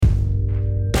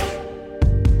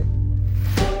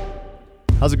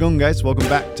How's it going, guys? Welcome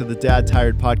back to the Dad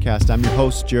Tired Podcast. I'm your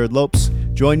host, Jerrad Lopes.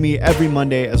 Join me every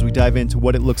Monday as we dive into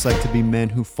what it looks like to be men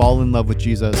who fall in love with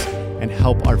Jesus and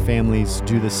help our families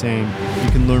do the same. You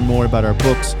can learn more about our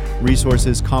books,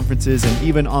 resources, conferences, and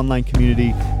even online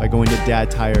community by going to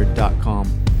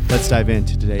dadtired.com. Let's dive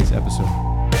into today's episode.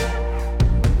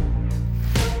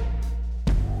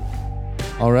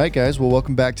 All right, guys. Well,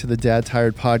 welcome back to the Dad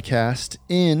Tired Podcast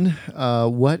in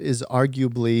what is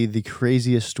arguably the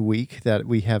craziest week that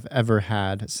we have ever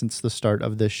had since the start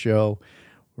of this show.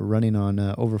 We're running on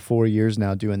over 4 years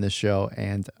now doing this show,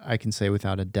 and I can say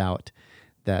without a doubt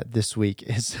that this week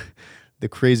is the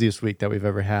craziest week that we've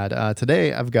ever had.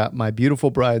 Today, I've got my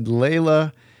beautiful bride,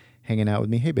 Leila, hanging out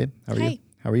with me. Hey, babe. How are you?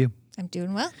 How are you? I'm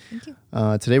doing well. Thank you.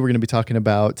 Today, we're going to be talking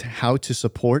about how to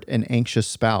support an anxious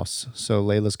spouse. So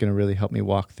Leila's going to really help me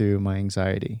walk through my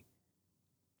anxiety.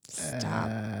 Stop.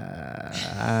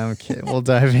 I'm kidding. We'll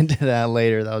dive into that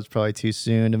later. That was probably too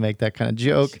soon to make that kind of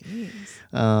joke.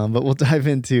 But we'll dive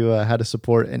into how to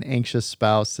support an anxious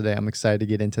spouse today. I'm excited to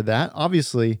get into that.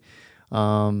 Obviously,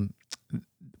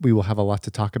 we will have a lot to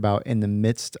talk about in the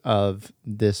midst of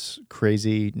this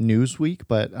crazy news week.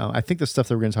 But I think the stuff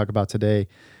that we're going to talk about today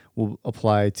will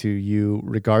apply to you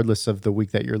regardless of the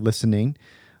week that you're listening.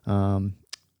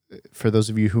 For those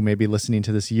of you who may be listening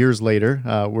to this years later,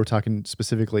 we're talking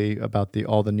specifically about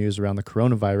all the news around the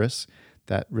coronavirus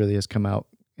that really has come out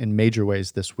in major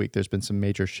ways this week. There's been some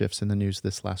major shifts in the news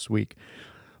this last week.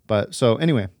 But so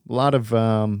anyway, a lot of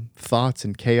thoughts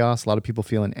and chaos, a lot of people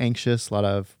feeling anxious, a lot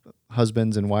of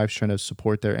husbands and wives trying to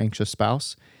support their anxious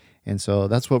spouse. And so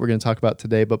that's what we're going to talk about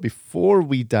today. But before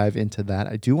we dive into that,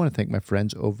 I do want to thank my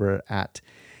friends over at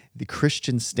the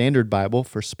Christian Standard Bible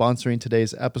for sponsoring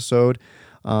today's episode.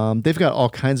 They've got all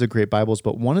kinds of great Bibles,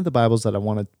 but one of the Bibles that I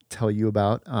want to tell you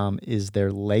about is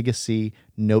their Legacy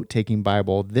Note-Taking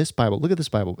Bible. This Bible, look at this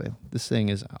Bible, babe. This thing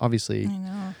is obviously,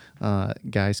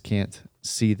 guys can't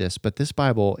see this, but this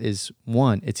Bible is,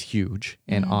 one, it's huge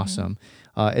and awesome.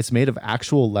 It's made of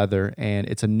actual leather, and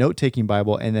it's a note-taking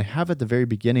Bible, and they have at the very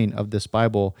beginning of this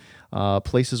Bible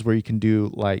places where you can do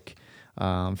like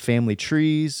family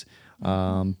trees,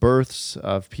 births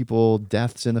of people,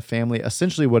 deaths in the family.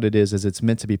 Essentially what it is it's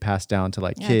meant to be passed down to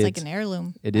like kids. It's like an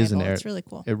heirloom. It is an It's really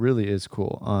cool. It really is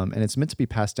cool. And it's meant to be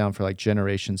passed down for like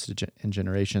generations and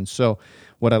generations. So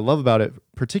what I love about it,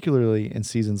 particularly in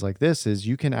seasons like this, is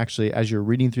you can actually, as you're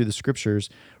reading through the scriptures,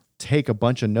 take a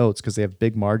bunch of notes because they have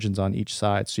big margins on each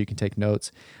side, so you can take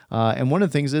notes. And one of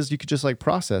the things is you could just like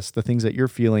process the things that you're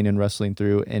feeling and wrestling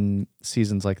through in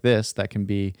seasons like this that can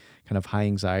be kind of high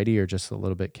anxiety or just a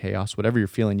little bit chaos. Whatever you're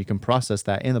feeling, you can process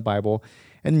that in the Bible,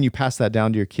 and then you pass that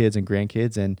down to your kids and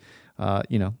grandkids, and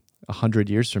 100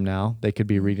 years from now, they could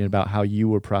be reading about how you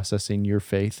were processing your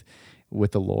faith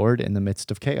with the Lord in the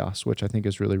midst of chaos, which I think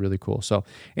is really, really cool. So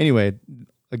anyway,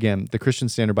 again, the Christian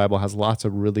Standard Bible has lots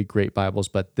of really great Bibles,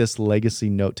 but this Legacy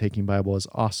Note-Taking Bible is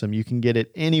awesome. You can get it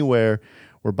anywhere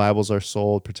where Bibles are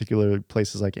sold, particularly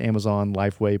places like Amazon,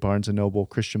 Lifeway, Barnes & Noble,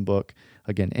 Christian Book.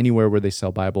 Again, anywhere where they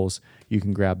sell Bibles, you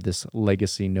can grab this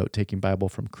Legacy Note-Taking Bible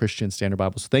from Christian Standard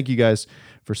Bible. So thank you guys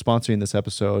for sponsoring this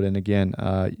episode. And again,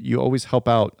 you always help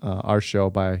out our show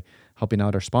by helping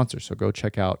out our sponsors. So go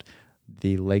check out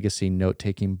the Legacy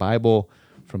Note-Taking Bible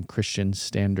from Christian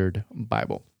Standard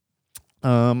Bible.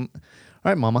 All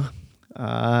right, Mama.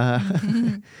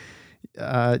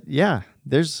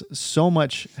 There's so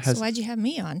much. So why'd you have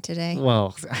me on today?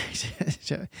 Well,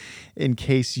 in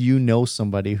case you know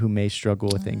somebody who may struggle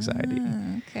with anxiety.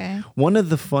 Okay. One of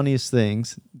the funniest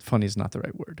things, funny is not the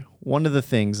right word. One of the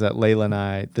things that Leila and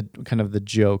I, the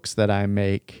jokes that I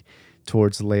make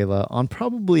towards Leila on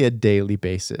probably a daily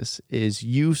basis is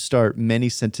you start many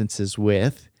sentences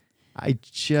with, I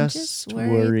just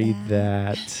worried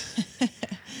that.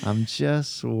 I'm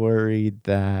just worried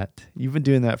that. You've been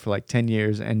doing that for like 10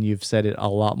 years, and you've said it a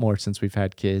lot more since we've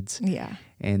had kids. Yeah.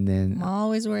 And then I'm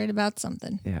always worried about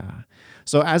something. Yeah.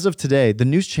 So as of today, the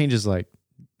news changes like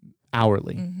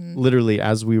hourly. Literally,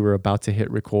 as we were about to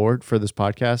hit record for this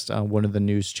podcast, one of the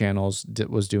news channels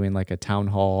was doing like a town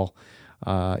hall.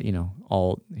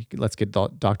 Let's get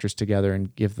doctors together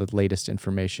and give the latest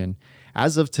information.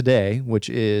 As of today, which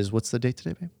is, what's the date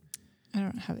today, babe? I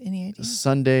don't have any idea.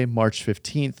 Sunday, March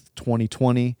 15th,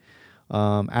 2020.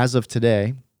 As of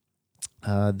today,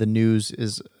 the news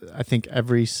is, I think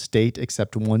every state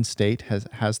except one state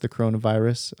has the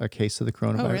coronavirus, a case of the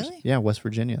coronavirus. Oh, really? Yeah, West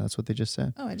Virginia. That's what they just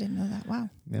said. Oh, I didn't know that. Wow.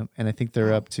 Yeah, and I think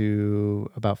they're up to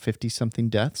about 50-something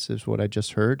deaths is what I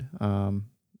just heard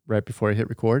right before I hit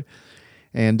record.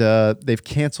 And they've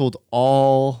canceled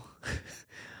all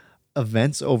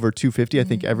events over 250. I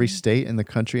think every state in the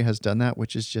country has done that,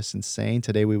 which is just insane.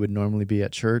 Today we would normally be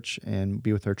at church and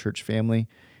be with our church family.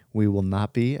 We will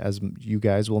not be, as you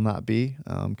guys will not be,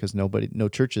 because no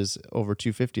churches over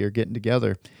 250 are getting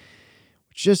together.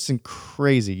 Just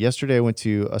crazy. Yesterday I went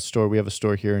to a store. We have a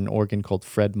store here in Oregon called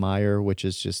Fred Meyer, which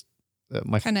is just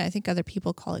I think other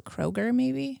people call it Kroger,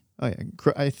 maybe. Oh yeah,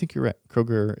 I think you're right.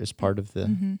 Kroger is part of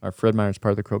our Fred Meyer is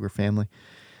part of the Kroger family.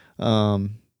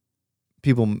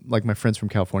 People like my friends from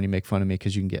California make fun of me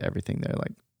because you can get everything there,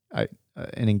 like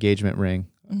an engagement ring,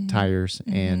 tires,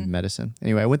 and medicine.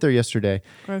 Anyway, I went there yesterday.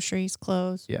 Groceries,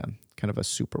 clothes. Yeah, kind of a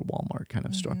super Walmart kind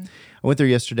of store. I went there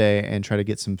yesterday and tried to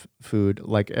get some food.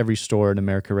 Like every store in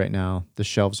America right now, the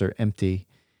shelves are empty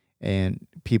and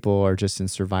people are just in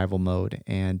survival mode.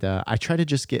 And I try to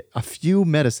just get a few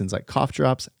medicines like cough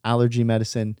drops, allergy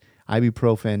medicine,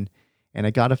 ibuprofen. And I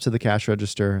got up to the cash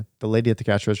register. The lady at the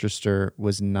cash register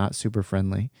was not super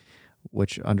friendly,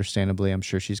 which understandably, I'm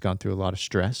sure she's gone through a lot of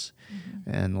stress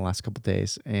in the last couple of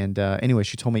days. And anyway,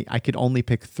 she told me I could only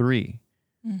pick 3,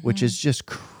 which is just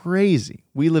crazy.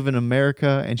 We live in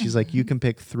America, and she's like, you can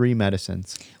pick 3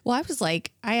 medicines. Well, I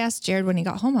asked Jerrad when he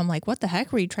got home, I'm like, what the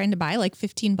heck? Were you trying to buy like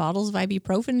 15 bottles of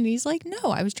ibuprofen? And he's like,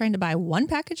 no, I was trying to buy 1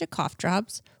 package of cough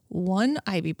drops, 1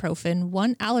 ibuprofen,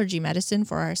 1 allergy medicine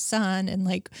for our son, and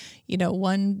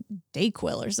 1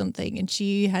 Dayquil or something. And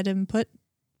she had him put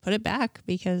it back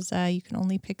because you can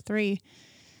only pick 3.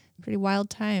 Pretty wild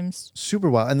times. Super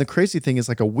wild. And the crazy thing is,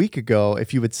 like a week ago,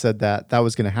 if you had said that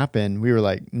was going to happen, we were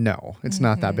like, no, it's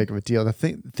not that big of a deal.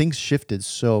 Things shifted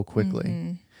so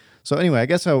quickly. So anyway, I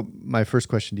guess my first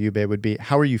question to you, babe, would be,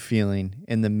 how are you feeling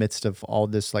in the midst of all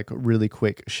this like really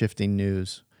quick shifting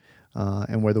news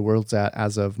and where the world's at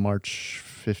as of March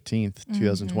 15th,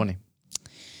 2020?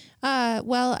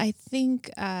 Well, I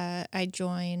think I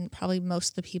join probably most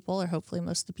of the people, or hopefully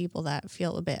most of the people that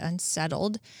feel a bit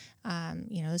unsettled.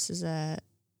 This is a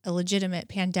legitimate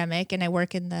pandemic, and I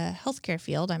work in the healthcare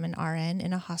field. I'm an RN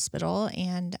in a hospital,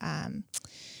 and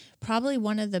probably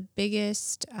one of the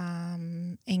biggest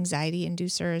anxiety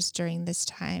inducers during this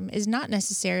time is not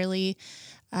necessarily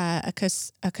a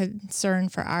concern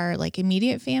for our like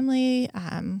immediate family.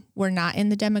 We're not in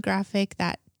the demographic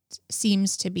that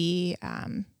seems to be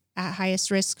at highest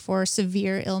risk for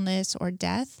severe illness or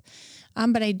death.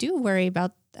 But I do worry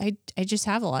about, I just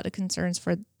have a lot of concerns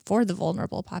for the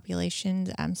vulnerable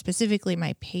populations, specifically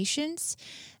my patients.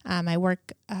 I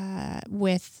work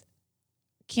with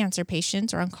cancer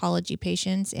patients or oncology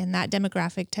patients, and that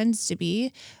demographic tends to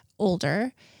be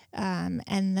older.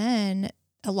 And then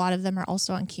a lot of them are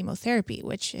also on chemotherapy,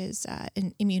 which is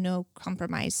an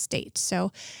immunocompromised state.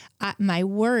 So my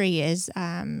worry is,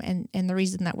 and the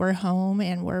reason that we're home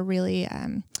and we're really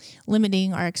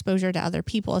limiting our exposure to other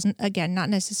people is, again, not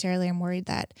necessarily I'm worried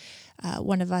that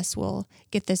one of us will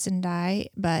get this and die,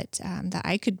 but that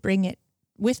I could bring it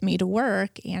with me to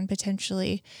work and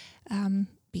potentially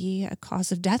be a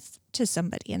cause of death to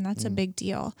somebody. And that's a big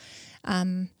deal.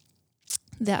 The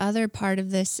other part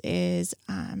of this is,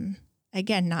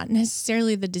 again, not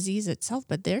necessarily the disease itself,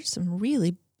 but there's some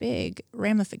really big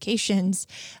ramifications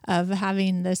of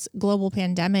having this global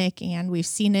pandemic, and we've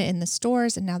seen it in the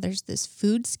stores, and now there's this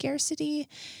food scarcity.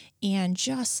 And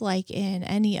just like in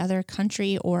any other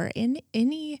country or in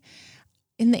the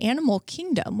animal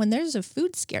kingdom, when there's a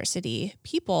food scarcity,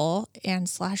 people and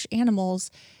 /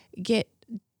 animals get,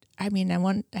 I don't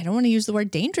want to use the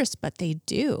word dangerous, but they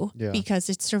do, because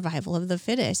it's survival of the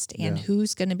fittest, and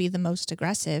who's going to be the most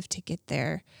aggressive to get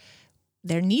their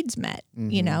needs met,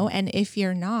 and if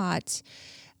you're not,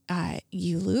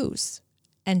 you lose.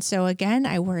 And so again,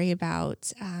 I worry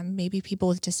about maybe people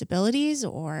with disabilities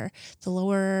or the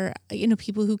lower,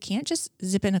 people who can't just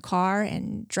zip in a car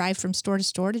and drive from store to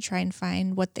store to try and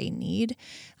find what they need.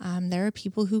 There are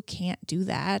people who can't do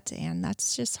that, and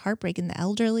that's just heartbreaking. The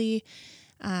elderly.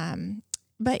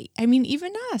 But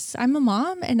even us, I'm a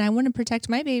mom and I want to protect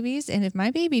my babies. And if my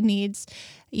baby needs,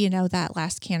 that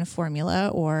last can of formula,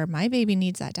 or my baby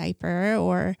needs that diaper,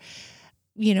 or,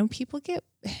 people get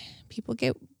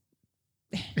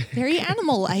very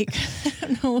animal-like. I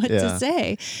don't know what to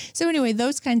say. So anyway,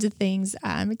 those kinds of things,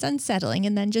 it's unsettling.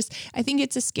 And then I think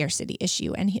it's a scarcity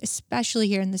issue. And especially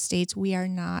here in the States, we are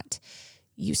not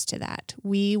used to that.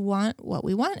 We want what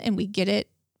we want and we get it.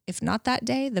 If not that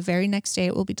day, the very next day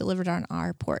it will be delivered on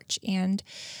our porch. And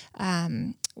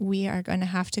we are going to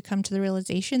have to come to the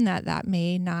realization that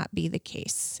may not be the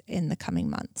case in the coming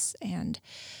months. And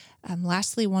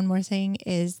lastly, one more thing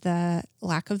is the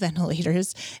lack of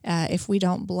ventilators. If we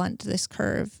don't blunt this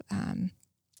curve,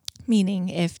 Meaning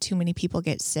if too many people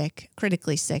get sick,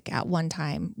 critically sick at one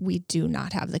time, we do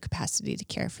not have the capacity to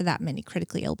care for that many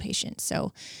critically ill patients.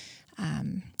 So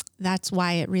that's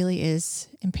why it really is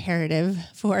imperative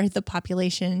for the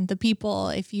population, the people,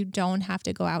 if you don't have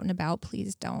to go out and about,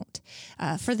 please don't.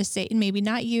 For the sake, maybe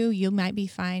not you might be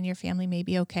fine, your family may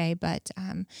be okay, but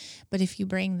if you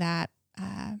bring that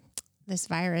this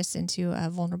virus into a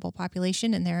vulnerable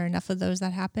population, and there are enough of those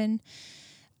that happen,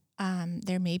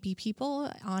 there may be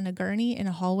people on a gurney in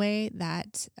a hallway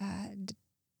that,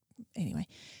 anyway,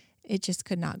 it just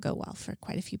could not go well for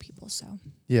quite a few people. So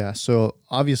yeah, so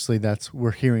obviously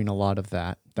we're hearing a lot of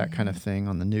that kind of thing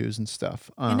on the news and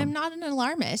stuff. And I'm not an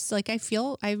alarmist. Like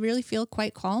I really feel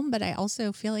quite calm, but I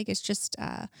also feel like it's just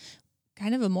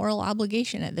kind of a moral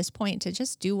obligation at this point to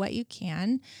just do what you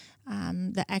can.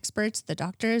 The experts, the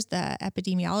doctors, the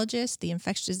epidemiologists, the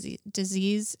infectious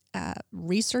disease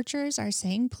researchers are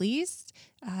saying, please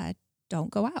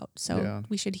don't go out. So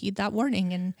we should heed that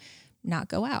warning and not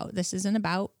go out. This isn't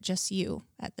about just you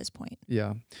at this point.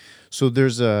 Yeah. So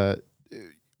there's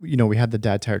we had the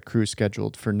Dad Tired cruise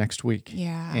scheduled for next week.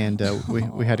 Yeah. And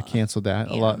we had to cancel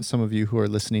that. Yeah. Some of you who are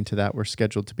listening to that were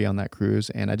scheduled to be on that cruise,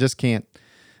 and I just can't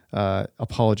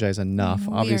apologize enough.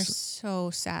 We Obviously, are so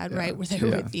sad, right? We're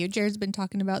there with you. Jared's been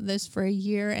talking about this for a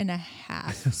year and a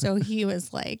half. So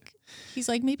he's like,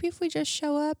 maybe if we just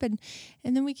show up and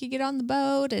then we could get on the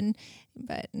boat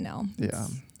but no. Yeah.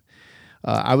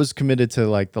 I was committed to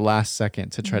like the last second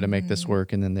to try to make this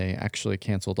work, and then they actually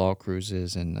canceled all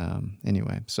cruises. And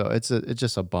anyway, so it's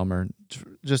just a bummer.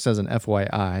 Just as an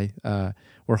FYI,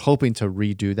 we're hoping to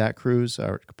redo that cruise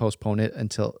or postpone it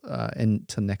until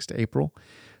next April.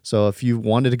 So if you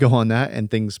wanted to go on that and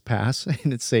things pass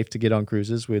and it's safe to get on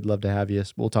cruises, we'd love to have you.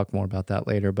 We'll talk more about that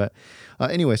later. But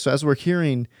anyway, so as we're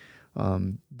hearing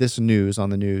this news on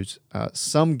the news,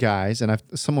 some guys, and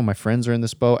some of my friends are in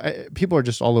this boat. People are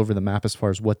just all over the map as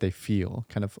far as what they feel,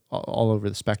 kind of all over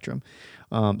the spectrum.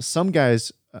 Some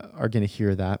guys are going to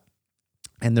hear that,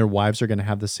 and their wives are going to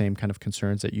have the same kind of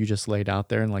concerns that you just laid out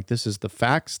there. And like, this is the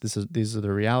facts. These are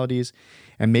the realities.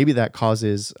 And maybe that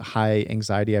causes high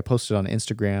anxiety. I posted on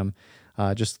Instagram,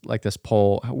 just like this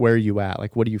poll, where are you at?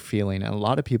 Like, what are you feeling? And a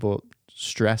lot of people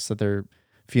stress that they're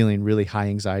feeling really high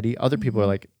anxiety. Other people are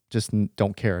like, just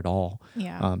don't care at all.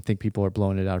 Yeah. Think people are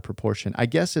blowing it out of proportion. I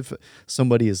guess if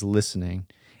somebody is listening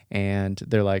and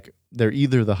they're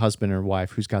either the husband or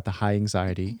wife who's got the high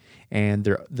anxiety, and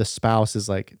the spouse is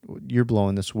like, you're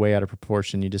blowing this way out of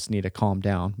proportion, you just need to calm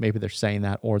down. Maybe they're saying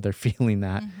that, or they're feeling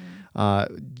that. I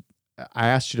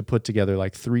asked you to put together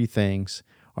like 3 things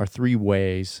or 3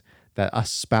 ways that a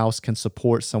spouse can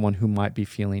support someone who might be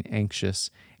feeling anxious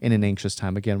in an anxious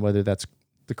time. Again, whether that's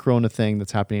the corona thing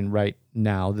that's happening right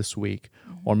now this week,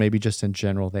 or maybe just in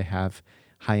general, they have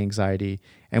high anxiety.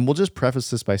 And we'll just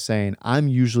preface this by saying I'm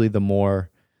usually the more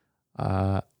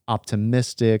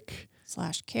optimistic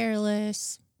 /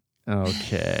 careless.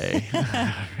 Okay.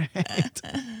 Right.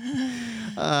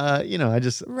 I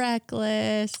just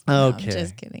reckless. Okay. No, I'm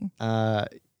just kidding. I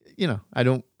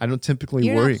don't typically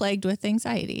You're worry. not plagued with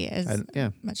anxiety as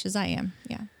much as I am.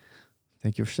 Yeah.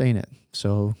 Thank you for saying it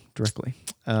so directly.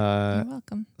 You're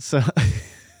welcome. So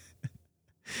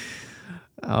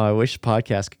I wish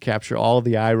podcast could capture all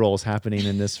the eye rolls happening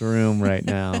in this room right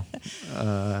now.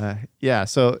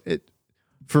 So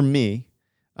for me,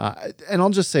 and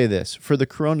I'll just say this, for the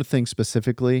corona thing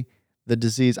specifically, the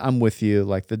disease, I'm with you.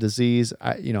 Like the disease,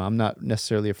 I'm not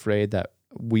necessarily afraid that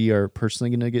we are personally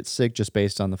going to get sick just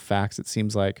based on the facts. It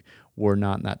seems like we're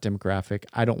not in that demographic.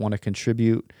 I don't want to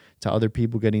contribute to other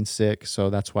people getting sick. So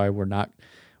that's why we're not,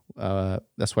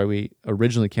 that's why we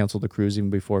originally canceled the cruise even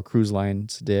before cruise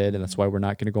lines did. And that's why we're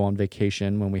not going to go on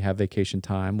vacation when we have vacation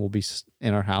time. We'll be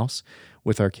in our house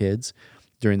with our kids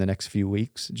during the next few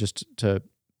weeks, just to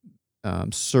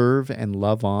serve and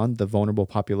love on the vulnerable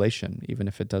population, even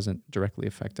if it doesn't directly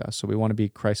affect us. So we want to be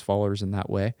Christ followers in that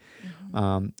way.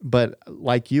 But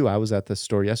like you, I was at the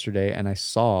store yesterday and I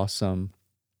saw some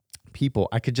people,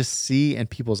 I could just see in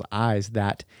people's eyes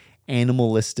that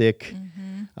animalistic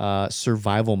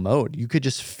survival mode. You could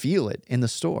just feel it in the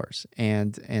stores.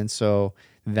 And so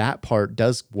that part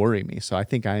does worry me. So I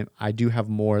think I do have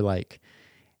more like,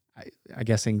 I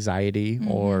guess, anxiety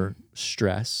or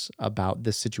stress about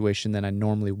this situation than I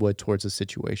normally would towards a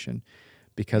situation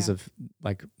because of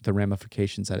like the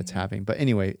ramifications that it's having. But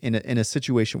anyway, in a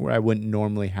situation where I wouldn't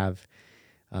normally have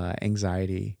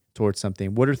anxiety towards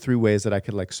something, what are 3 ways that I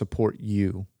could like support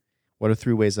you? What are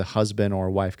 3 ways a husband or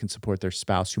a wife can support their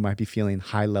spouse who might be feeling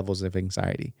high levels of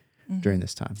anxiety during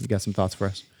this time. You got some thoughts for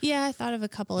us? Yeah, I thought of a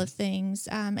couple of things.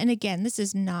 And again, this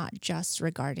is not just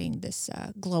regarding this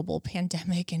global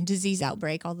pandemic and disease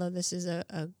outbreak, although this is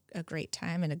a great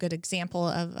time and a good example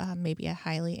of maybe a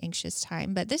highly anxious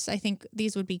time. But I think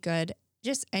these would be good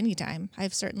just anytime.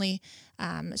 I've certainly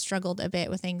struggled a bit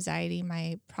with anxiety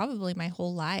probably my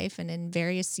whole life. And in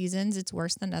various seasons, it's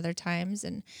worse than other times.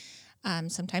 And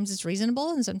sometimes it's reasonable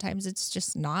and sometimes it's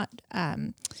just not.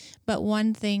 But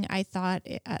one thing I thought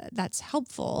that's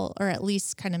helpful, or at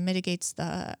least kind of mitigates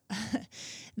the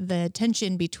the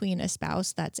tension between a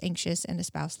spouse that's anxious and a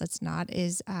spouse that's not,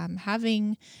 is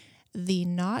having the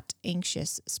not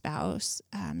anxious spouse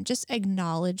just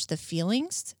acknowledge the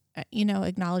feelings.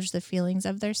 Acknowledge the feelings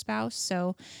of their spouse.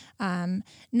 So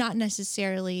not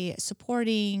necessarily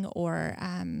supporting or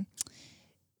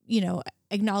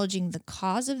acknowledging the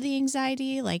cause of the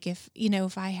anxiety. Like if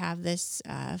I have this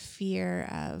fear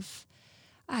of,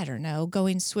 I don't know,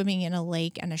 going swimming in a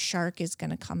lake and a shark is going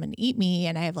to come and eat me,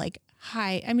 and I have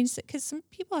because some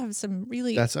people have some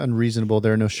really... That's unreasonable.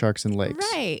 There are no sharks in lakes.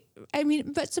 Right.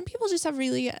 But some people just have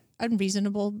really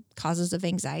unreasonable causes of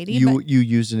anxiety. You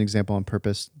used an example on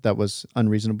purpose that was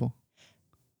unreasonable?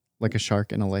 Like a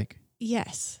shark in a lake?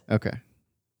 Yes. Okay.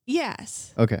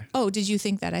 Yes. Okay. Oh, did you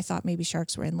think that I thought maybe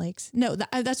sharks were in lakes? No,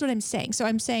 that's what I'm saying. So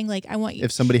I'm saying, I want you...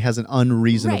 If somebody has an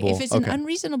unreasonable... Right, if it's an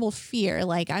unreasonable fear,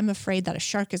 I'm afraid that a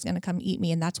shark is going to come eat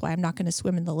me and that's why I'm not going to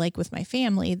swim in the lake with my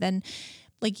family, then...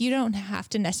 you don't have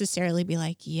to necessarily be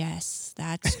like, yes,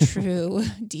 that's true,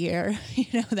 dear.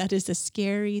 That is a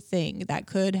scary thing that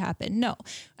could happen. No,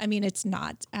 it's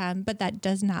not. But that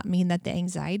does not mean that the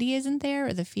anxiety isn't there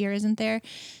or the fear isn't there.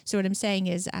 So what I'm saying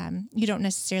is you don't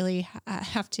necessarily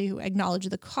have to acknowledge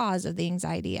the cause of the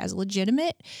anxiety as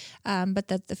legitimate, but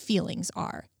that the feelings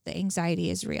are. The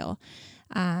anxiety is real.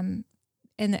 And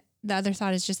the other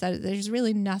thought is just that there's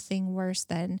really nothing worse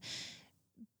than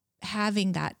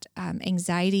having that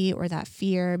anxiety or that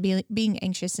fear, being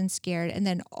anxious and scared, and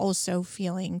then also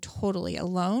feeling totally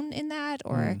alone in that,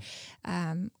 or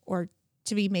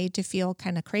to be made to feel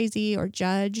kind of crazy or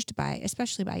judged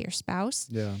especially by your spouse.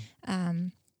 Yeah.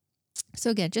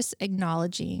 So again, just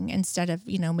acknowledging instead of,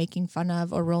 making fun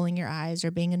of or rolling your eyes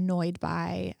or being annoyed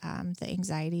by the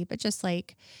anxiety, but just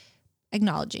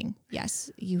acknowledging, yes,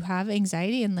 you have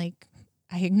anxiety, and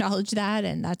I acknowledge that,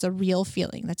 and that's a real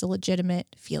feeling. That's a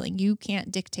legitimate feeling. You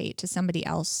can't dictate to somebody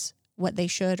else what they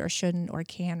should or shouldn't or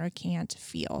can or can't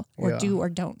feel or do or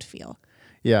don't feel.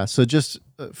 Yeah. So just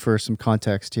for some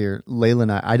context here, Leila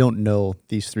and I don't know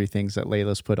these three things that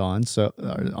Leila's put on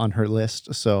on her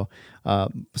list. So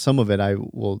some of it I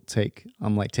will take.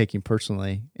 I'm taking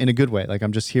personally in a good way.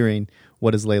 I'm just hearing,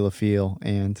 what does Leila feel,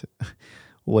 and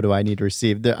what do I need to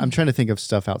receive? I'm trying to think of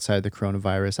stuff outside the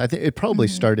coronavirus. I think it probably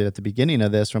started at the beginning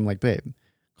of this, where I'm babe,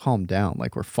 calm down.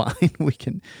 We're fine. We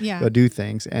can go do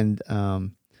things. And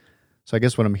so I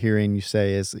guess what I'm hearing you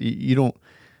say is you don't...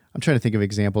 I'm trying to think of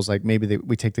examples, maybe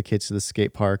we take the kids to the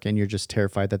skate park and you're just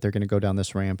terrified that they're going to go down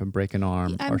this ramp and break an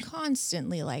arm. I'm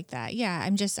constantly like that. Yeah,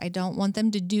 I don't want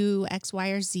them to do X, Y,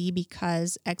 or Z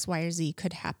because X, Y, or Z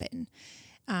could happen.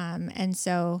 And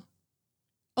so...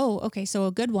 Oh, okay. So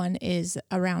a good one is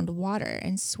around water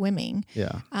and swimming.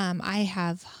 Yeah. I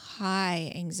have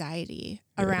high anxiety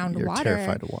around you're water.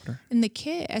 Terrified of water. And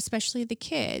especially the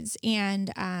kids.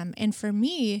 And for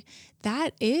me,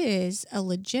 that is a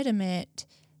legitimate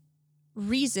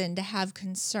reason to have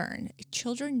concern.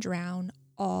 Children drown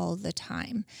all the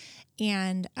time.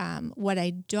 And what I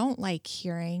don't like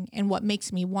hearing, and what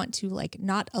makes me want to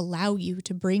not allow you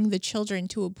to bring the children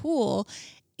to a pool,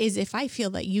 is if I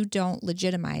feel that you don't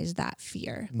legitimize that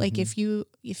fear. If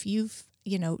you've,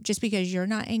 just because you're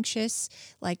not anxious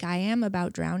like I am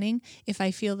about drowning, if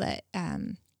I feel that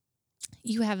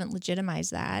you haven't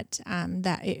legitimized that,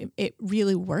 that it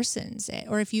really worsens it.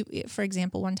 Or if you, for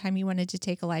example, one time you wanted to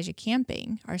take Elijah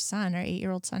camping, our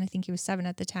 8-year-old son, I think he was 7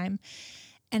 at the time.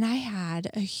 And I had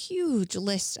a huge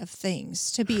list of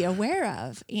things to be aware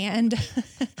of. And,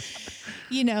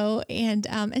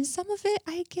 and some of it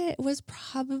I get was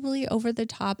probably over the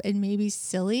top and maybe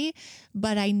silly,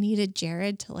 but I needed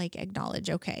Jerrad to acknowledge,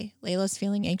 okay, Leila's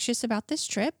feeling anxious about this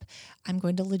trip. I'm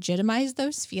going to legitimize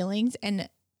those feelings. And,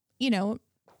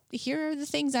 here are the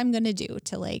things I'm going to do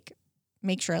to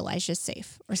make sure Elijah's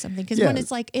safe or something. Because when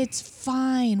it's it's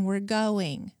fine, we're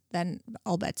going, then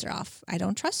all bets are off. I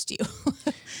don't trust you.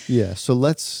 Yeah.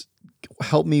 So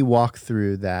help me walk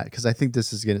through that. Cause I think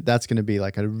that's going to be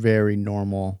a very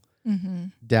normal,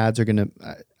 dads are going to,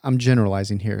 I'm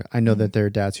generalizing here. I know that there are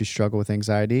dads who struggle with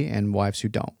anxiety and wives who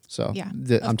don't. So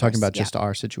I'm talking about just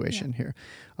our situation here.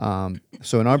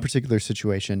 So in our particular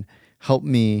situation, help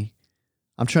me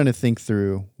I'm trying to think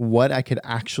through what I could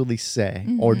actually say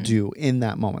or do in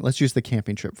that moment. Let's use the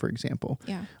camping trip, for example.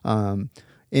 Yeah.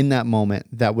 In that moment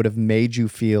that would have made you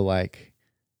feel like,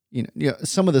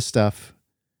 some of the stuff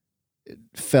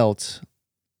felt,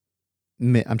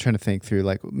 I'm trying to think through,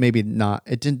 like, maybe not,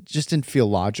 didn't feel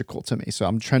logical to me. So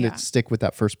I'm trying to stick with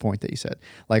that first point that you said.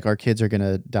 Like, our kids are going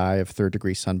to die of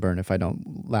 3rd-degree sunburn if I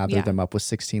don't lather them up with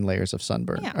 16 layers of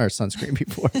sunburn or sunscreen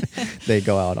before they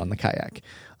go out on the kayak.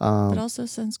 But also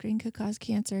sunscreen could cause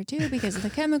cancer too because of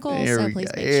the chemicals. So please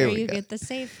make sure you get the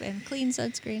safe and clean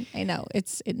sunscreen. I know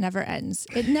it never ends.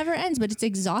 It never ends, but it's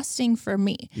exhausting for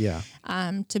me. Yeah.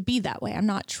 To be that way. I'm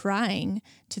not trying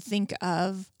to think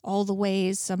of all the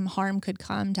ways some harm could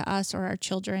come to us or our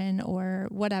children or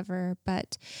whatever.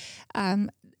 But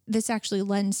this actually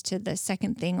lends to the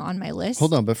second thing on my list.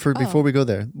 Hold on, but before we go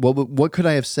there, what could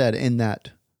I have said in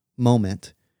that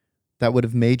moment that would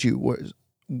have made you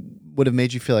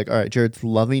feel like, all right, Jerrad's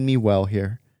loving me well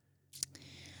here?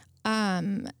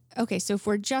 Okay, so if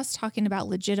we're just talking about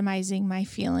legitimizing my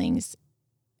feelings,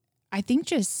 I think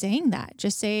just saying that,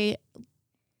 just say,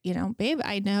 babe,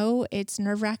 I know it's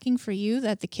nerve-wracking for you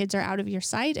that the kids are out of your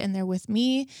sight and they're with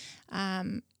me.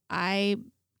 I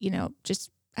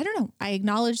don't know. I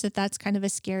acknowledge that that's kind of a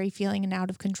scary feeling and out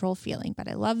of control feeling, but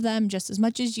I love them just as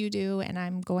much as you do, and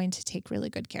I'm going to take really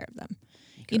good care of them.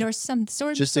 Okay. Or some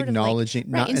sort just of acknowledging,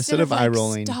 like, instead of eye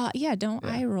rolling. Don't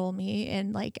eye roll me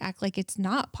and like act like it's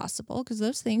not possible, because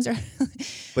those things are.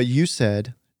 But you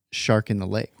said shark in the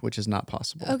lake, which is not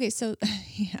possible. Okay, so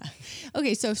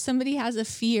Okay, so if somebody has a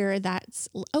fear that's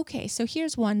okay, so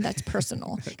here's one that's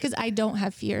personal, because I don't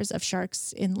have fears of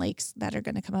sharks in lakes that are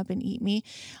going to come up and eat me.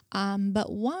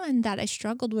 But one that I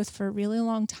struggled with for a really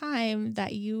long time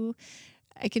that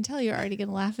I can tell you're already going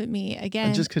to laugh at me again.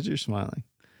 And just because you're smiling.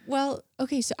 Well,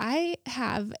 okay, so I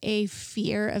have a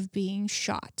fear of being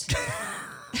shot.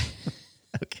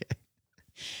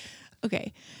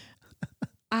 Okay.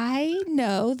 I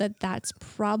know that that's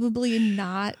probably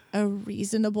not a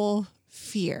reasonable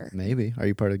fear. Maybe. Are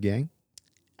you part of a gang?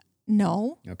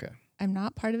 No. Okay. I'm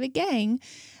not part of a gang,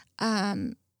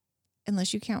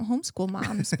 unless you count homeschool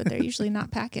moms, but they're usually not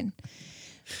packing.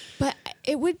 But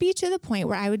it would be to the point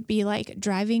where I would be like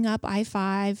driving up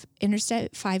I-5,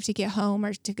 Interstate 5 to get home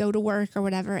or to go to work or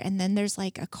whatever. And then there's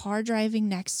like a car driving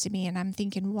next to me and I'm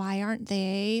thinking, why aren't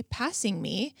they passing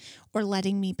me or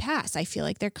letting me pass? I feel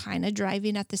like they're kind of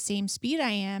driving at the same speed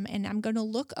I am. And I'm going to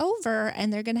look over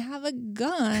and they're going to have a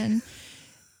gun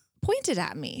pointed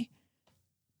at me.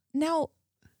 Now,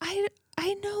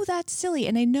 I know that's silly,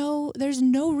 and I know there's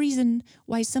no reason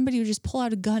why somebody would just pull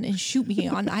out a gun and shoot me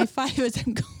on I-5 as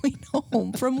I'm going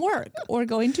home from work or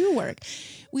going to work.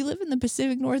 We live in the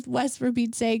Pacific Northwest, for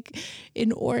Pete's sake,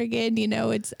 in Oregon.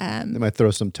 It's they might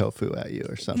throw some tofu at you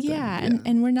or something. Yeah. And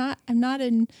I'm not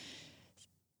in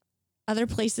other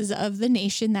places of the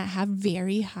nation that have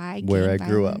very high where I gang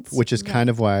grew violence. up, which is kind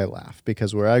of why I laugh,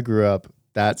 because where I grew up,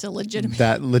 that's a legitimate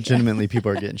that legitimately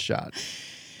people are getting shot.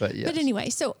 But yes. But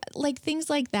anyway, so like things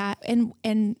like that,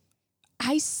 and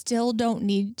I still don't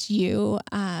need you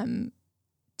to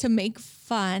make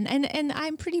fun, and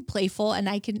I'm pretty playful, and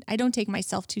I don't take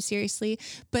myself too seriously,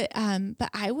 but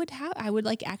I would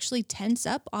like actually tense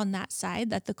up on that side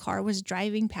that the car was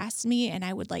driving past me, and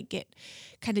I would like get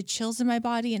kind of chills in my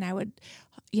body, and I would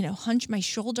hunch my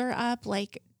shoulder up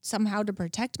like somehow to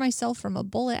protect myself from a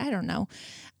bullet. I don't know.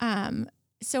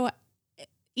 So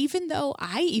even though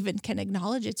I even can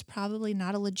acknowledge it's probably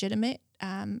not a legitimate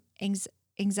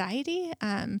anxiety,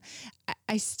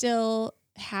 I still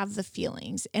have the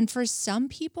feelings. And for some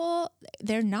people,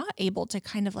 they're not able to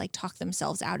kind of like talk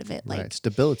themselves out of it. Like, right. It's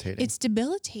debilitating. It's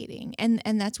debilitating.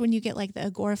 And that's when you get like the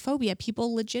agoraphobia.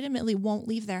 People legitimately won't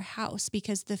leave their house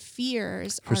because the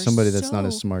fears For somebody that's not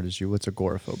as smart as you, what's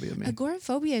agoraphobia mean?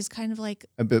 Agoraphobia is kind of like...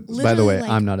 By the way,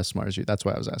 I'm not as smart as you. That's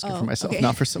why I was asking for myself,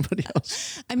 not for somebody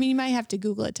else. I mean, you might have to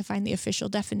Google it to find the official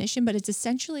definition, but it's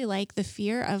essentially like the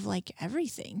fear of like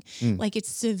everything. Like it's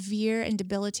severe and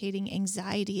debilitating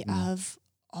anxiety of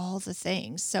all the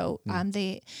things. So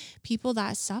the people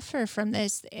that suffer from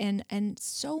this and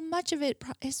so much of it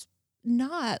is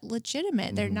not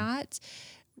legitimate. They're not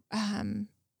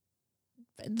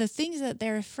the things that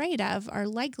they're afraid of are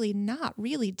likely not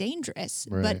really dangerous,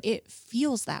 but it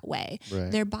feels that way.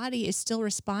 Their body is still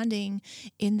responding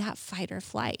in that fight or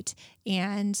flight.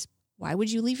 And why would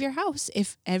you leave your house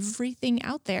if everything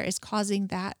out there is causing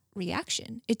that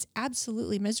reaction? It's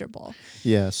absolutely miserable.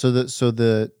 Yeah. So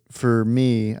for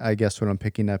me, I guess what I'm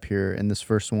picking up here in this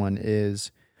first one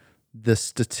is the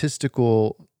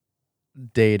statistical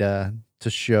data to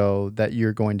show that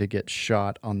you're going to get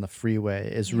shot on the freeway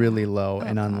is really low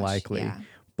and unlikely. Yeah.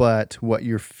 but what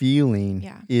you're feeling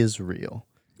Yeah. is real.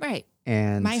 Right.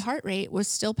 And my heart rate was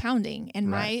still pounding and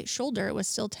my shoulder was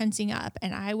still tensing up.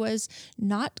 And I was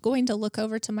not going to look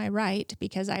over to my right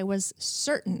because I was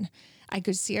certain I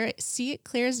could see it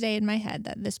clear as day in my head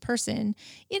that this person,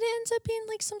 it ends up being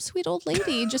like some sweet old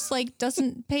lady, just like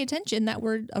doesn't pay attention that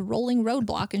we're a rolling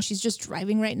roadblock and she's just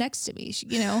driving right next to me.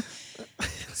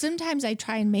 Sometimes I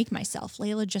try and make myself,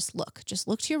 Leila, just look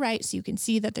to your right so you can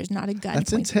see that there's not a gun.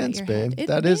 That's pointing intense, at your babe. head.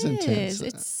 That is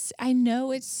intense. I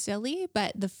know it's silly,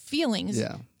 but the feelings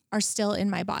are still in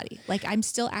my body. Like I'm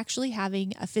still actually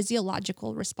having a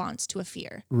physiological response to a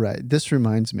fear. Right. This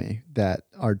reminds me that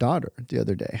our daughter the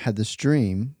other day had this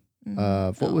dream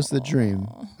of what was the dream?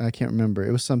 I can't remember.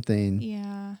 It was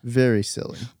something very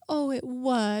silly. Oh, it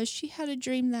was. She had a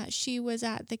dream that she was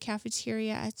at the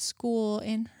cafeteria at school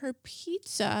and her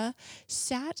pizza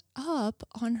sat up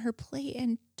on her plate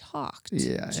and talked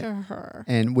to her.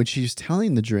 And when she's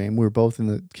telling the dream, we were both in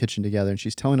the kitchen together and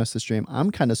she's telling us this dream. I'm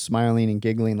kind of smiling and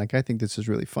giggling like, I think this is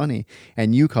really funny.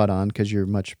 And you caught on because you're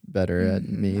much better at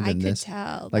me than this. I could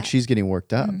tell. Like she's getting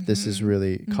worked up. This is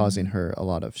really causing her a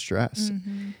lot of stress.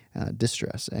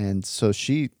 Distress. And so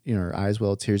she, her eyes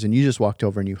well tears, and you just walked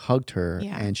over and you hugged her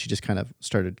and she just kind of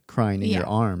started crying in your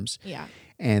arms. Yeah.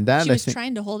 And that she was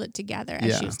trying to hold it together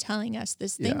as she was telling us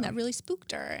this thing that really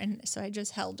spooked her. And so I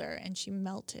just held her and she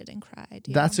melted and cried.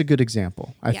 That's a good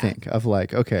example, I think, of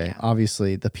like, okay,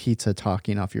 obviously the pizza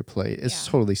talking off your plate is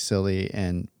totally silly,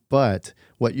 but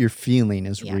what you're feeling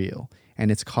is real. And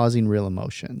it's causing real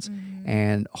emotions.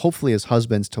 And hopefully as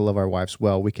husbands, to love our wives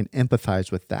well, we can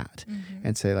empathize with that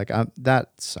and say like,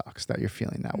 that sucks that you're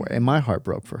feeling that way. And my heart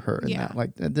broke for her in that,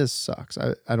 like, this sucks.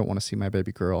 I don't want to see my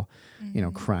baby girl,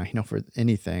 crying over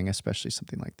anything, especially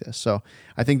something like this. So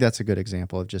I think that's a good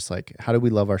example of just like, how do we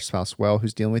love our spouse well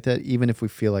who's dealing with it? Even if we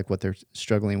feel like what they're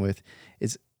struggling with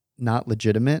is not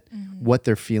legitimate, what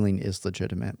they're feeling is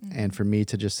legitimate. And for me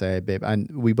to just say, babe,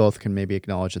 we both can maybe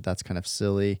acknowledge that that's kind of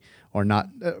silly or not,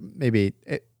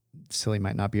 silly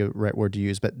might not be a right word to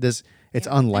use, but it's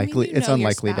unlikely. It's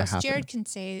unlikely to happen. Jerrad can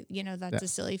say, that's a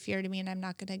silly fear to me and I'm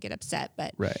not going to get upset,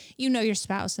 but your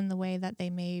spouse in the way that they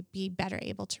may be better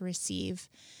able to receive,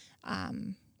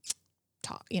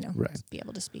 talk, be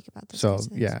able to speak about this. So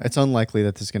it's unlikely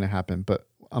that this is going to happen, but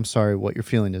I'm sorry, what you're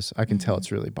feeling is, I can tell it's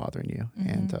really bothering you.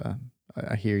 And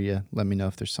I hear you. Let me know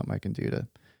if there's something I can do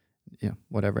to,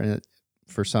 whatever. And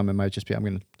for some, it might just be, I'm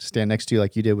going to stand next to you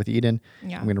like you did with Eden.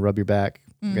 Yeah. I'm going to rub your back.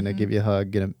 I'm going to give you a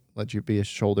hug, let you be a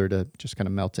shoulder to just kind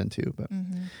of melt into. But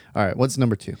all right, what's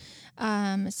number 2?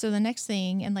 So the next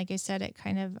thing, and like I said, it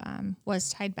kind of was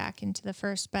tied back into the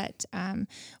first, but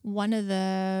one of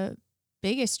the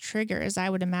biggest triggers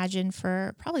I would imagine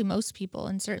for probably most people,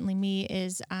 and certainly me,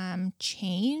 is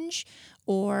change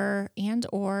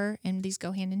and these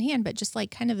go hand in hand, but just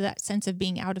like kind of that sense of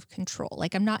being out of control.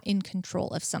 Like I'm not in control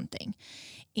of something.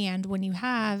 And when you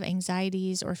have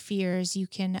anxieties or fears, you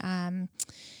can,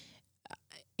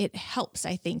 it helps,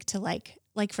 I think, to like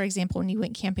for example, when you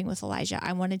went camping with Elijah,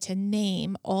 I wanted to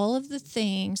name all of the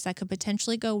things that could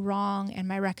potentially go wrong and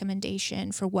my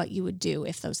recommendation for what you would do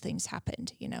if those things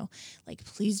happened, like,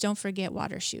 please don't forget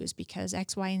water shoes because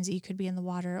X, Y, and Z could be in the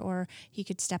water or he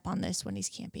could step on this when he's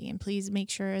camping. And please make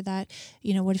sure that,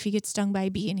 what if he gets stung by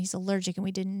a bee and he's allergic and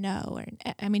we didn't know? Or,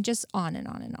 I mean, just on and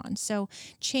on and on. So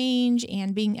change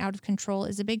and being out of control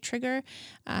is a big trigger.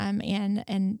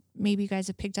 And maybe you guys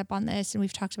have picked up on this and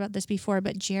we've talked about this before,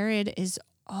 but Jerrad is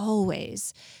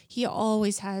he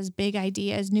always has big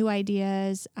ideas, new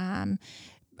ideas,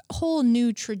 whole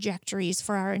new trajectories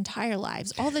for our entire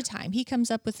lives all the time. He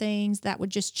comes up with things that would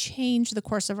just change the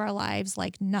course of our lives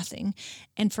like nothing.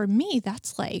 And for me, that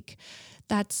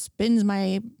spins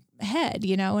my head,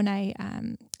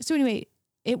 and so anyway,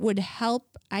 it would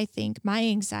help, I think, my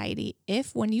anxiety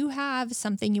if when you have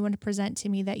something you want to present to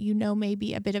me that may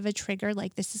be a bit of a trigger,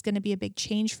 like this is going to be a big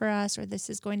change for us, or this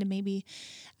is going to maybe,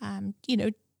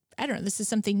 I don't know, this is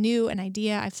something new, an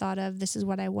idea I've thought of, this is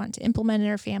what I want to implement in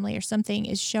our family or something,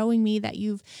 is showing me that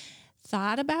you've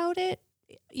thought about it,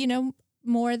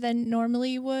 more than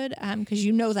normally you would, because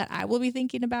that I will be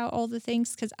thinking about all the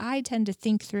things, because I tend to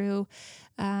think through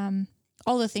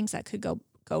all the things that could go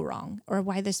wrong or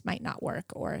why this might not work,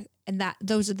 and that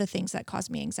those are the things that cause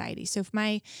me anxiety. So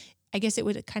I guess it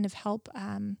would kind of help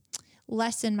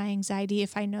lessen my anxiety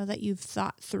if I know that you've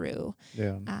thought through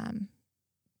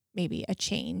maybe a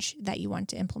change that you want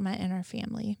to implement in our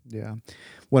family. Yeah.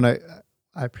 When I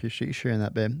appreciate you sharing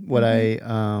that, babe. What I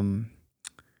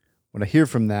hear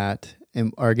from that,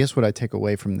 or I guess what I take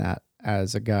away from that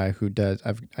as a guy who does,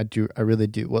 I really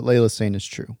do. What Leila's saying is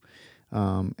true.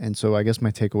 And so I guess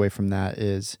my takeaway from that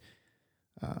is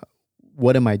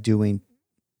what am I doing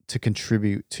to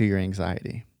contribute to your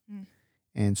anxiety?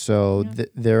 And so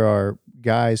there are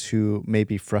guys who may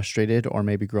be frustrated or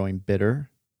maybe growing bitter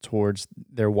towards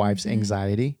their wife's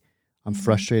anxiety. I'm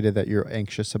frustrated that you're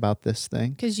anxious about this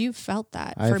thing. Because you felt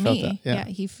that. I for felt me. that, yeah.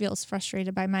 He feels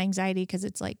frustrated by my anxiety because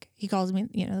it's like, he calls me,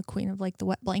 the queen of like the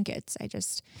wet blankets. I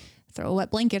just throw a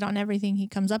wet blanket on everything he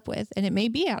comes up with. And it may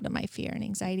be out of my fear and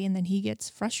anxiety. And then he gets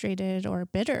frustrated or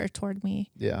bitter toward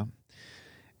me. Yeah.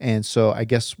 And so I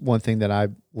guess one thing that I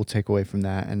will take away from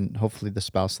that, and hopefully the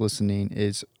spouse listening,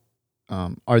 is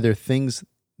are there things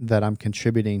that I'm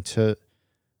contributing to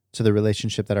the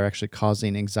relationship that are actually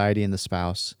causing anxiety in the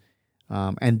spouse?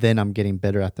 And then I'm getting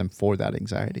bitter at them for that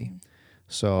anxiety.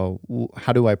 So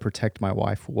how do I protect my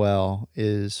wife well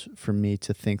is for me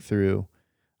to think through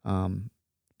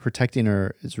protecting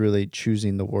her is really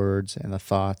choosing the words and the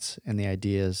thoughts and the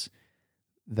ideas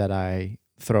that I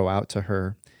throw out to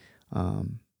her.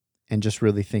 And just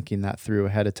really thinking that through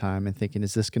ahead of time and thinking,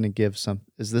 is this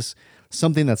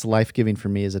something that's life-giving for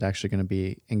me? Is it actually going to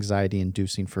be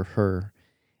anxiety-inducing for her?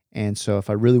 And so if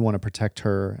I really want to protect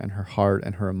her and her heart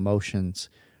and her emotions,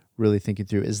 really thinking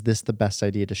through, is this the best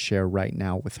idea to share right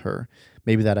now with her?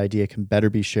 Maybe that idea can better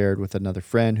be shared with another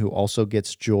friend who also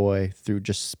gets joy through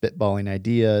just spitballing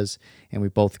ideas, and we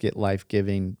both get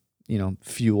life-giving,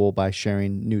 fuel by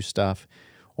sharing new stuff.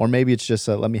 Or maybe it's just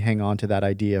let me hang on to that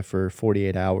idea for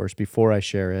 48 hours before I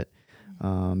share it,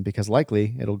 because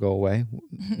likely it'll go away,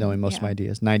 knowing most of my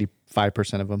ideas.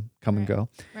 95% of them come and go.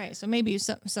 Right. So maybe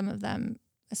some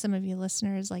of you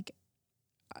listeners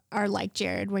are like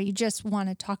Jerrad, where you just want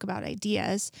to talk about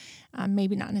ideas,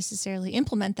 maybe not necessarily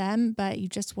implement them, but you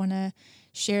just want to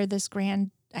share this grand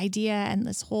idea and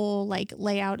this whole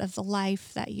layout of the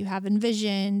life that you have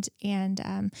envisioned.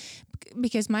 And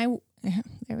because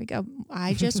there we go.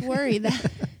 I just worry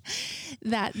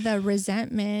that the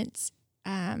resentment,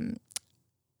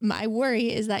 my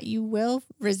worry is that you will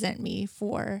resent me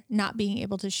for not being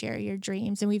able to share your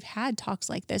dreams. And we've had talks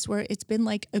like this where it's been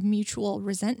like a mutual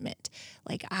resentment.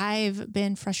 Like I've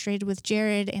been frustrated with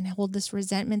Jerrad and hold this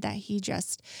resentment that he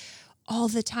just all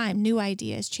the time, new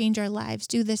ideas, change our lives,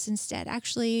 do this instead.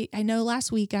 Actually, I know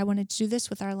last week I wanted to do this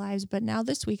with our lives, but now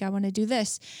this week I want to do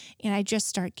this. And I just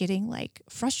start getting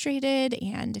frustrated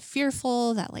and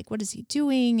fearful that what is he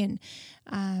doing?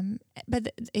 And,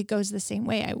 but it goes the same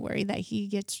way. I worry that he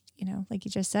gets, like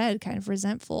you just said, kind of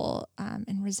resentful.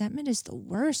 And resentment is the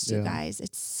worst, you guys.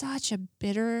 It's such a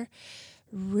bitter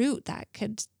root that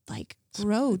could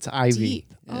grow it's ivy.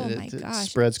 Deep. Oh my it gosh.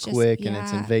 Spreads quick and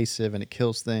it's invasive and it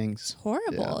kills things. It's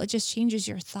horrible. Yeah. It just changes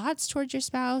your thoughts towards your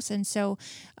spouse. And so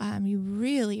you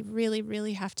really, really,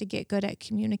 really have to get good at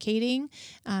communicating,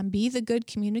 be the good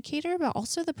communicator, but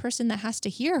also the person that has to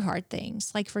hear hard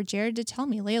things. Like for Jerrad to tell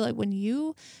me, Leila, when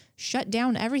you shut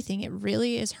down everything, it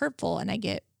really is hurtful. And I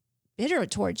get bitter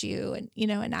towards you. And,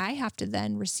 and I have to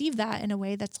then receive that in a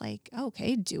way that's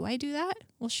okay, do I do that?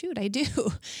 Well, shoot, I do.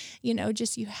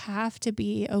 You have to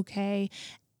be okay.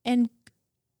 And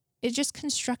it's just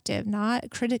constructive,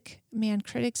 not critic. Man,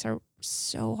 critics are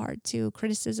so hard too.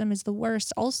 Criticism is the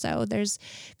worst. Also, there's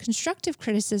constructive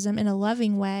criticism in a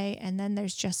loving way. And then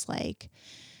there's just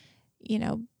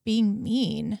being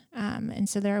mean. And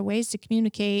so there are ways to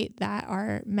communicate that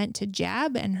are meant to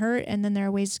jab and hurt. And then there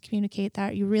are ways to communicate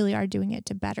that you really are doing it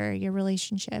to better your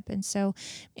relationship. And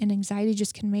anxiety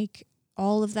just can make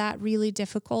all of that really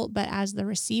difficult. But as the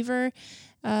receiver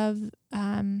of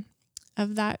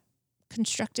that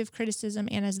constructive criticism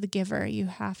and as the giver, you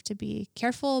have to be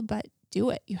careful, but do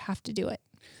it. You have to do it.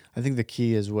 I think the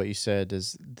key is what you said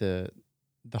is the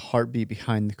heartbeat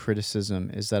behind the criticism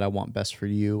is that I want best for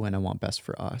you and I want best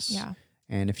for us. Yeah.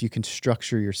 And if you can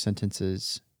structure your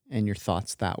sentences and your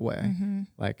thoughts that way,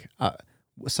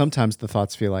 sometimes the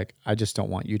thoughts feel like, I just don't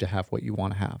want you to have what you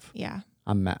want to have. Yeah.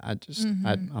 I'm mad.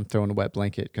 I'm throwing a wet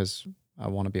blanket because I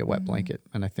want to be a wet blanket.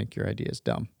 And I think your idea is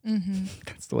dumb.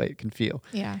 That's the way it can feel.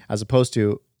 Yeah. As opposed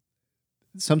to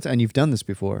sometimes, and you've done this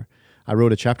before. I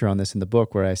wrote a chapter on this in the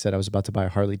book where I said I was about to buy a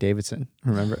Harley Davidson.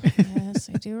 Remember?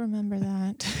 Yes, I do remember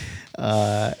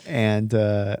that. And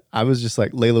I was just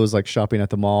Layla was shopping at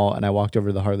the mall, and I walked over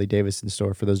to the Harley Davidson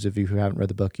store. For those of you who haven't read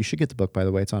the book, you should get the book, by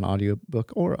the way. It's on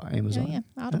audiobook or Amazon. Yeah,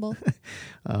 Audible.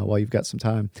 While you've got some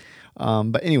time.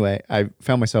 But anyway, I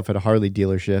found myself at a Harley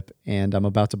dealership, and I'm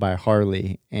about to buy a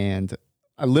Harley, and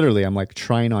I'm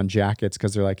trying on jackets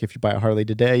because they're if you buy a Harley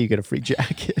today, you get a free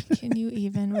jacket. Can you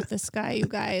even with this guy, you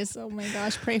guys? Oh my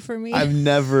gosh, pray for me. I've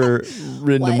never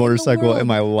ridden a motorcycle in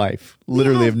my life.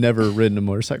 Literally, I've never ridden a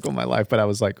motorcycle in my life. But I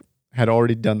was had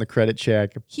already done the credit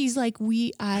check. He's like,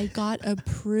 I got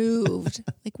approved.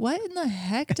 Like, what in the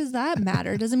heck does that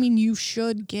matter? Doesn't mean you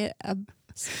should get a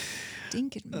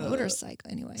stinking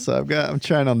motorcycle anyway. So I'm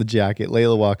trying on the jacket.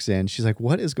 Layla walks in. She's like,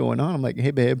 what is going on? I'm like,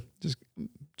 hey, babe,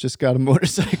 just got a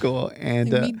motorcycle.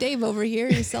 And meet Dave over here.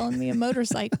 He's selling me a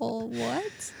motorcycle.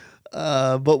 What?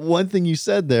 But one thing you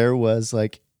said there was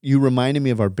like, you reminded me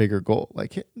of our bigger goal.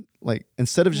 Like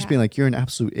instead of just being like, you're an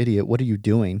absolute idiot, what are you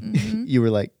doing? Mm-hmm. You were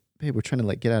like, hey, we're trying to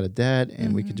like get out of debt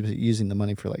and we could be using the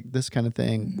money for like this kind of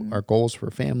thing, our goals for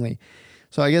family.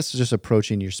 So I guess just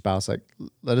approaching your spouse, like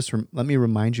let me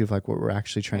remind you of like what we're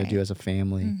actually trying to do as a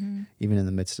family, even in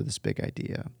the midst of this big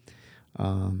idea.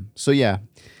 So yeah,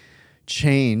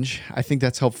 change. I think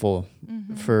that's helpful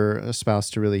for a spouse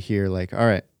to really hear like, all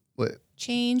right,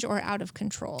 change or out of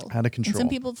control. Out of control. And some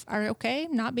people are okay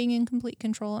not being in complete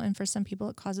control. And for some people,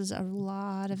 it causes a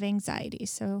lot of anxiety.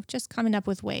 So just coming up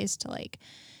with ways to like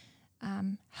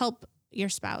help your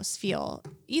spouse feel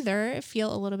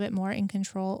a little bit more in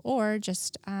control, or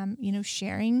just,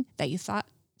 sharing that you thought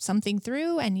something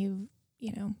through and you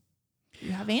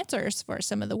have answers for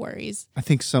some of the worries. I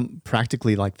think some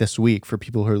practically like this week for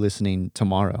people who are listening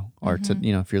tomorrow or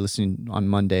if you're listening on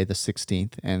Monday, the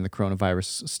 16th, and the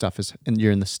coronavirus stuff is, and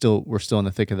we're still in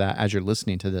the thick of that as you're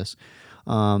listening to this.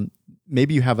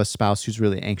 Maybe you have a spouse who's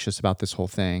really anxious about this whole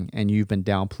thing and you've been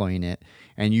downplaying it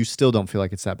and you still don't feel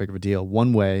like it's that big of a deal.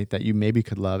 One way that you maybe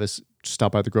could love is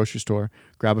stop by the grocery store,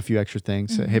 grab a few extra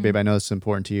things. Say, hey, babe, I know this is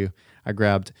important to you. I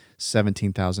grabbed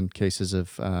 17,000 cases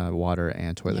of water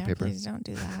and toilet paper. Please don't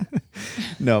do that.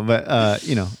 No, but,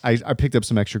 I picked up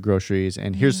some extra groceries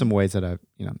and here's some ways that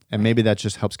and maybe that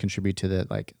just helps contribute to the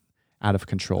like out of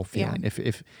control feeling.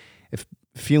 Yeah. If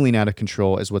feeling out of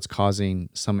control is what's causing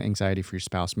some anxiety for your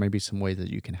spouse, maybe some way that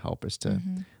you can help is to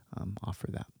offer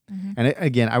that. And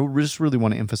again, I just really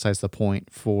want to emphasize the point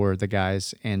for the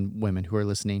guys and women who are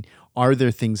listening. Are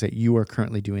there things that you are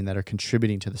currently doing that are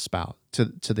contributing to the spouse, to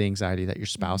the anxiety that your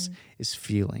spouse is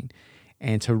feeling?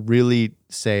 And to really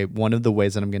say, one of the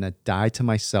ways that I'm going to die to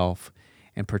myself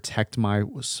and protect my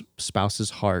spouse's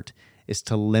heart is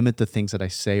to limit the things that I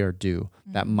say or do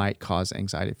that might cause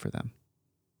anxiety for them.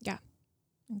 Yeah.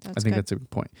 I think that's a good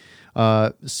point.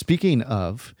 Speaking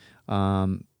of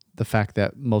the fact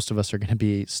that most of us are going to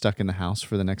be stuck in the house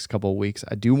for the next couple of weeks,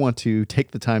 I do want to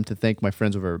take the time to thank my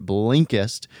friends over at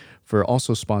Blinkist for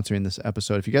also sponsoring this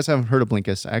episode. If you guys haven't heard of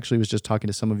Blinkist, I actually was just talking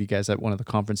to some of you guys at one of the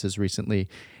conferences recently,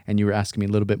 and you were asking me a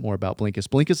little bit more about Blinkist.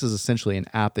 Blinkist is essentially an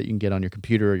app that you can get on your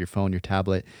computer or your phone, your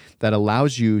tablet, that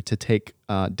allows you to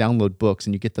download books,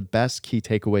 and you get the best key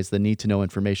takeaways, the need-to-know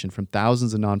information from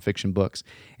thousands of nonfiction books,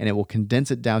 and it will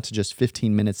condense it down to just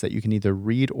 15 minutes that you can either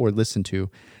read or listen to.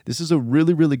 This is a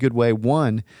really, really good way.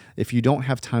 One, if you don't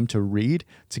have time to read,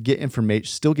 to get information,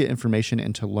 still get information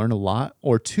and to learn a lot.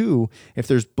 Or two, if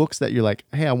there's books that you're like,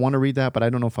 hey, I want to read that, but I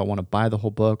don't know if I want to buy the whole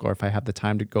book or if I have the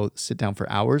time to go sit down for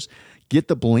hours, get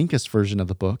the Blinkist version of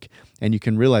the book, and you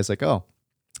can realize like, oh,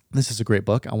 this is a great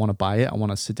book. I want to buy it. I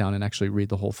want to sit down and actually read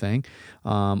the whole thing.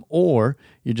 Or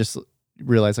you just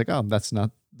realize like, oh, that's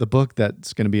not the book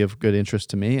that's going to be of good interest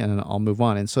to me, and I'll move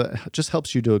on. And so it just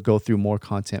helps you to go through more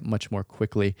content much more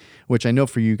quickly, which I know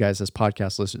for you guys as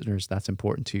podcast listeners, that's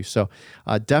important too. So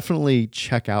definitely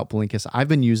check out Blinkist. I've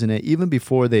been using it even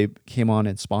before they came on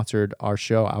and sponsored our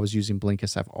show. I was using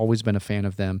Blinkist. I've always been a fan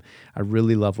of them. I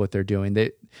really love what they're doing.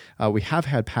 We have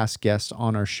had past guests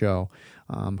on our show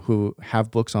who have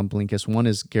books on Blinkist. One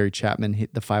is Gary Chapman,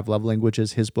 The 5 Love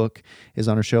Languages. His book is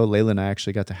on our show. Leila and I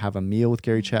actually got to have a meal with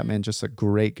Gary Chapman, just a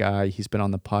great guy. He's been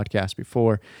on the podcast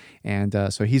before. And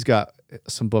so he's got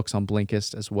some books on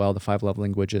Blinkist as well, The 5 Love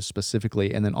Languages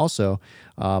specifically. And then also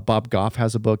Bob Goff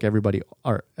has a book, Everybody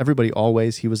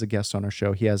Always. He was a guest on our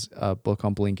show. He has a book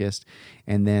on Blinkist.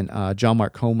 And then John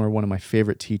Mark Comer, one of my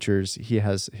favorite teachers, he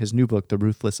has his new book, The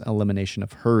Ruthless Elimination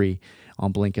of Hurry,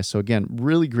 on Blinkist. So again,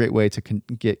 really great way to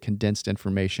get condensed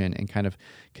information and kind of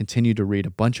continue to read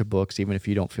a bunch of books, even if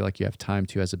you don't feel like you have time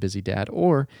to as a busy dad,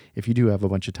 or if you do have a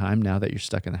bunch of time now that you're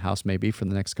stuck in the house maybe for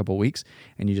the next couple of weeks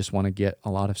and you just want to get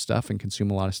a lot of stuff and consume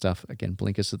a lot of stuff. Again,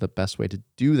 Blinkist is the best way to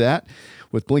do that.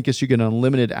 With Blinkist, you get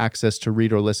unlimited access to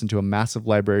read or listen to a massive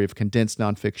library of condensed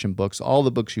nonfiction books, all the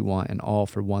books you want, and all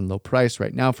for one low price.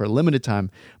 Right now, for a limited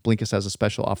time, Blinkist has a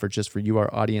special offer just for you,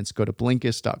 our audience. Go to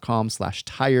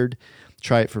Blinkist.com/tired.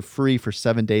 Try it for free for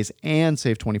 7 days and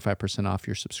save 25% off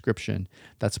your subscription.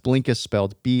 That's Blinkist,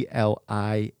 spelled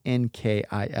Blinkist,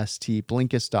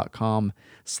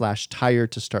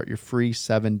 Blinkist.com/tired to start your free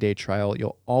 7-day trial.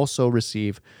 You'll also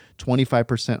receive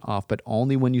 25% off, but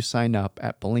only when you sign up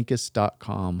at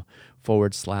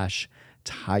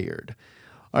Blinkist.com/tired.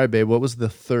 All right, babe, what was the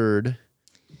third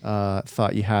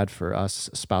thought you had for us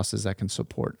spouses that can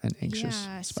support an anxious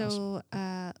spouse. So,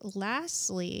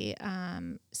 lastly,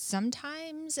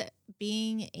 sometimes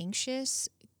being anxious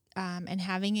and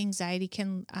having anxiety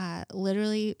can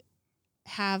literally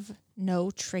have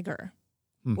no trigger,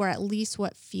 or at least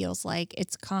what feels like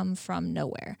it's come from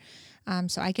nowhere.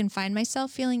 So I can find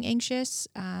myself feeling anxious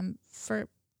for,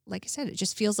 like I said, it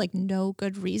just feels like no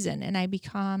good reason. And I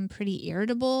become pretty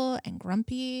irritable and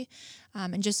grumpy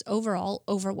and just overall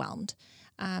overwhelmed.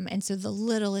 And so the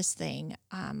littlest thing,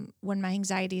 when my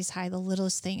anxiety is high, the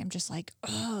littlest thing, I'm just like,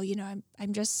 oh,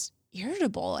 I'm just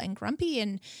irritable and grumpy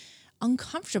and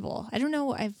uncomfortable. I don't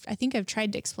know. I think I've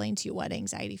tried to explain to you what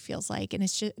anxiety feels like. And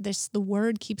it's just this, the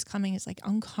word keeps coming. It's like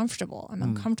uncomfortable. I'm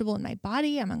uncomfortable in my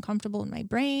body. I'm uncomfortable in my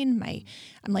brain.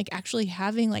 I'm like actually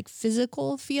having like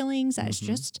physical feelings that is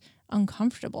just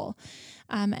uncomfortable.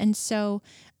 And so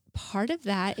part of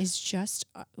that is just,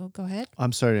 go ahead.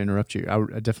 I'm sorry to interrupt you.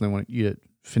 I definitely want you to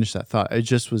finish that thought. It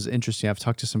just was interesting. I've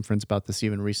talked to some friends about this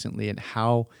even recently, and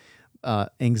how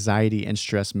anxiety and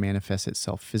stress manifests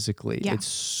itself physically. Yeah. It's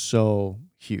so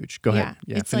huge. Go ahead.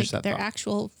 Yeah, it's finish like their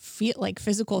actual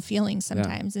physical feelings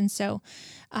sometimes. Yeah. And so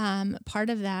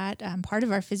part of that, part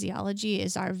of our physiology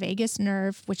is our vagus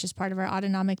nerve, which is part of our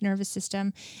autonomic nervous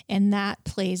system. And that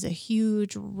plays a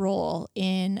huge role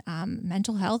in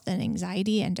mental health and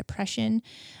anxiety and depression.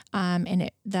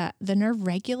 And the nerve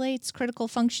regulates critical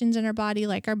functions in our body,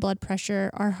 like our blood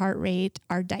pressure, our heart rate,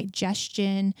 our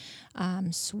digestion,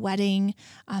 sweating.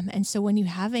 And so when you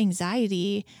have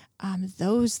anxiety,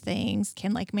 those things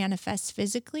can like manifest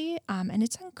physically. And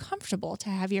it's uncomfortable to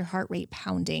have your heart rate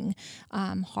pounding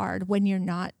hard when you're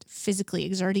not physically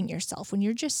exerting yourself, when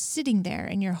you're just sitting there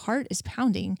and your heart is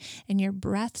pounding and your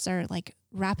breaths are like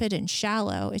rapid and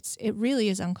shallow. It really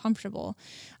is uncomfortable.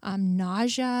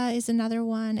 Nausea is another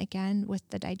one, again, with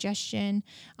the digestion,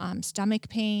 stomach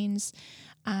pains.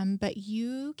 But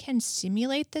you can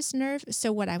stimulate this nerve.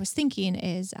 So what I was thinking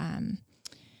is,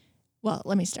 well,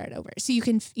 let me start over. So you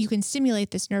can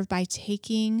stimulate this nerve by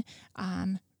taking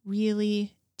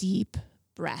really deep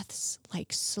breaths,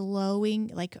 like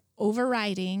slowing, like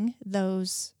overriding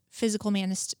those physical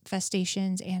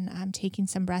manifestations and taking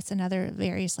some breaths and other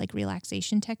various like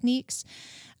relaxation techniques.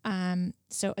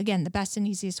 So again, the best and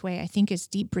easiest way I think is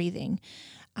deep breathing.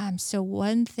 So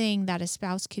one thing that a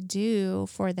spouse could do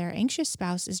for their anxious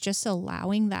spouse is just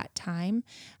allowing that time.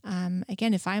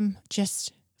 Again, if I'm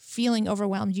just feeling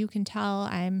overwhelmed, you can tell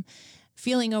I'm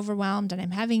feeling overwhelmed and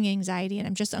I'm having anxiety and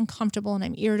I'm just uncomfortable and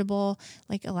I'm irritable.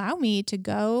 Like, allow me to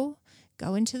go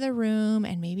into the room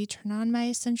and maybe turn on my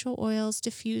essential oils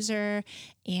diffuser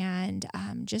and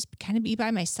just kind of be by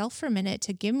myself for a minute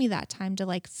to give me that time to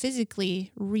like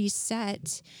physically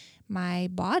reset my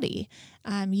body.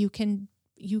 You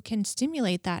can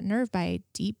stimulate that nerve by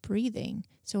deep breathing.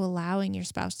 So allowing your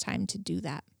spouse time to do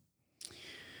that.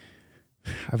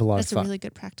 I have a lot That's a really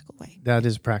good practical way. That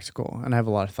is practical, and I have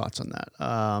a lot of thoughts on that.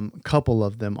 A couple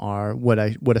of them are what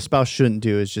a spouse shouldn't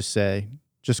do is just say,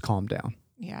 just calm down.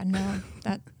 Yeah, no,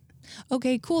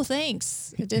 okay, cool,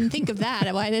 thanks. I didn't think of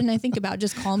that. Why didn't I think about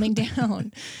just calming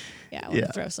down? Yeah, I want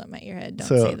to throw something at your head. Don't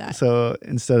say that. So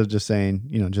instead of just saying,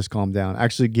 just calm down,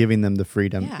 actually giving them the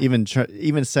freedom, even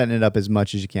setting it up as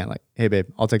much as you can. Like, hey, babe,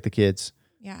 I'll take the kids,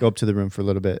 go up to the room for a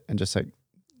little bit and just like,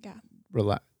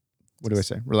 relax. What do I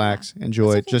say? Relax,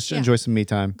 enjoy, okay. Just enjoy some me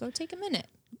time. Go take a minute.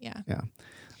 Yeah. Yeah.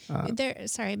 I've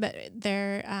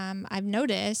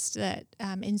noticed that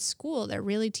in school they're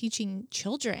really teaching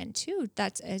children too.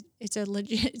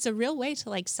 It's a real way to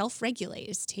like self-regulate.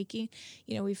 Is taking,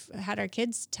 we've had our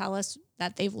kids tell us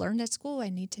that they've learned at school, I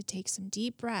need to take some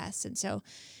deep breaths. And so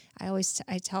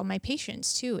I tell my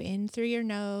patients too, in through your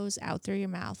nose, out through your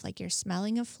mouth, like you're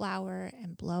smelling a flower,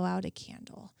 and blow out a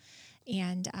candle.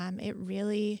 And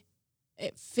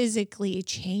it physically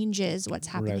changes what's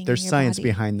happening. Right. There's in your science body.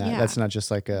 behind that. Yeah. That's not just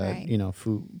like a,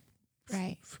 food.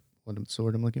 Right. What's the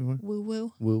word I'm looking for?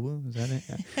 Woo-woo. Woo-woo, is that it?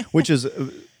 Yeah. Which is,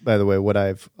 by the way, what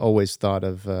I've always thought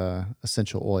of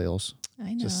essential oils.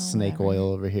 I know. Just snake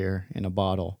oil over here in a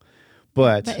bottle.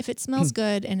 But if it smells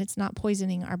good and it's not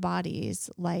poisoning our bodies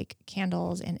like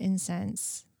candles and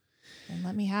incense, then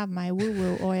let me have my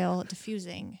woo-woo oil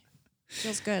diffusing.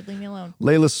 Feels good. Leave me alone.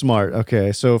 Leila's smart.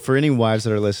 Okay. So for any wives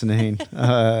that are listening,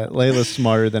 Leila's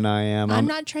smarter than I am. I'm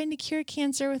not trying to cure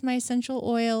cancer with my essential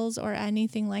oils or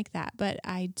anything like that, but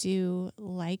I do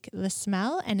like the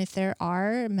smell. And if there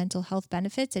are mental health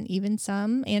benefits and even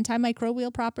some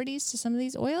antimicrobial properties to some of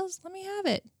these oils, let me have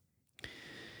it.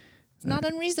 It's not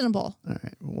unreasonable. All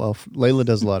right. Well, Leila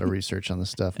does a lot of research on this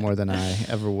stuff, more than I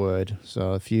ever would.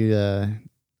 So if you,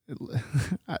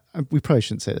 we probably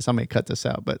shouldn't say this. I'm going to cut this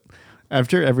out, but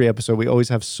After every episode, we always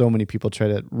have so many people try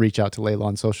to reach out to Leila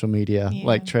on social media,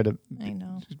 like try to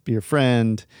be your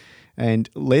friend. And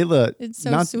Leila, it's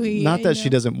so sweet. Not that she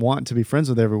doesn't want to be friends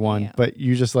with everyone, but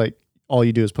you just like, all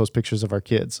you do is post pictures of our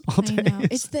kids all day. I know.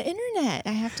 It's the internet.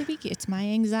 I have to be, it's my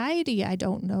anxiety. I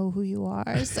don't know who you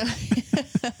are. So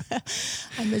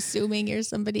I'm assuming you're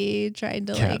somebody trying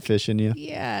to catfishing you.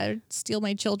 Yeah. Steal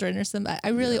my children or something. I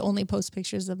really only post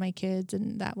pictures of my kids,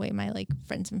 and that way my like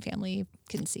friends and family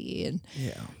can see. And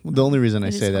well, the only reason I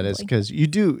say that is because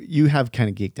you have kind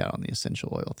of geeked out on the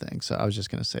essential oil thing. So I was just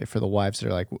going to say, for the wives that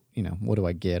are like, what do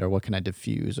I get, or what can I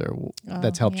diffuse, or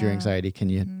that's helped your anxiety? Can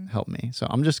you help me? So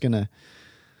I'm just going to,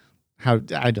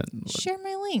 I don't share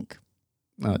my link.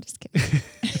 No, just kidding.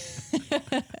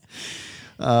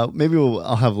 Maybe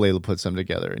I'll have Leila put some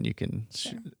together, and you can.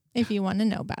 Sure. If you want to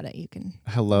know about it, you can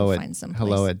find some.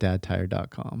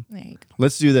 hello@dadtire.com. There you go.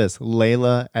 Let's do this.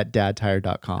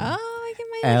 Leila@dadtire.com. Oh, I get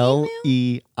my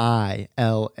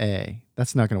Leila.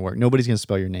 That's not going to work. Nobody's going to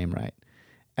spell your name right.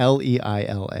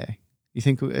 Leila. You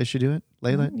think I should do it,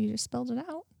 Leila? You just spelled it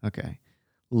out. Okay.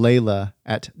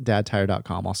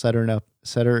 Leila@dadtire.com. I'll set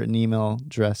her an email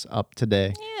address up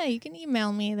today. Yeah, you can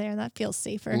email me there. That feels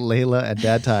safer.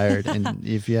 Leila@dadtire. And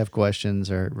if you have questions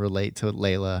or relate to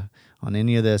Leila on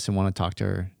any of this and want to talk to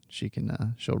her,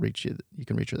 she'll reach you. You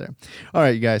can reach her there. All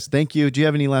right, you guys. Thank you. Do you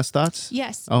have any last thoughts?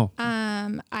 Yes. Oh.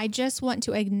 I just want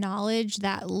to acknowledge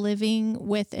that living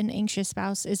with an anxious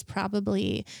spouse is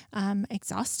probably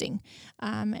exhausting.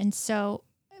 And so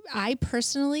I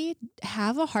personally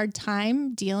have a hard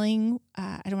time dealing,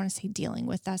 I don't want to say dealing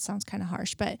with, that sounds kind of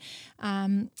harsh, but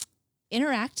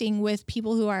interacting with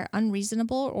people who are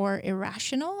unreasonable or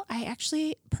irrational. I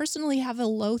actually personally have a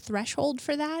low threshold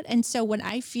for that. And so when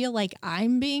I feel like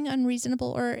I'm being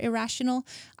unreasonable or irrational,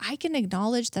 I can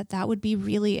acknowledge that would be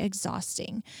really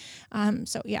exhausting.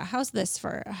 So yeah, how's this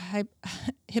for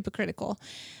hypocritical?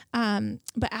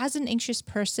 But as an anxious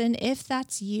person, if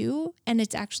that's you and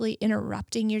it's actually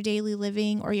interrupting your daily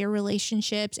living or your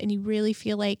relationships, and you really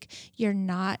feel like you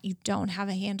don't have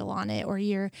a handle on it, or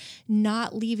you're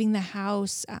not leaving the house,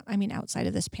 outside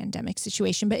of this pandemic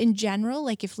situation, but in general,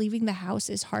 like if leaving the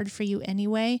house is hard for you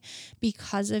anyway,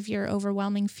 because of your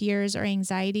overwhelming fears or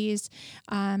anxieties,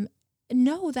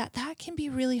 know that can be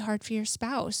really hard for your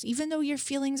spouse. Even though your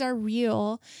feelings are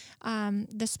real,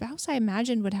 the spouse, I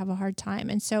imagine, would have a hard time.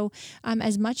 And so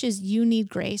as much as you need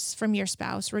grace from your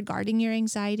spouse regarding your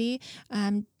anxiety,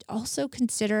 also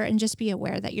consider and just be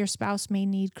aware that your spouse may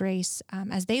need grace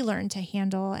as they learn to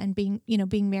handle and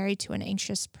being married to an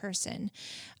anxious person.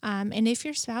 And if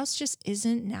your spouse just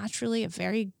isn't naturally a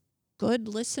very good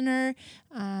listener,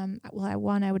 I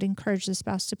would encourage the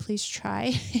spouse to please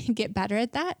try and get better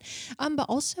at that. But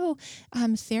also,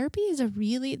 therapy is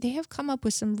they have come up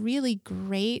with some really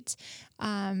great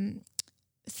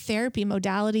therapy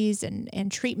modalities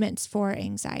and treatments for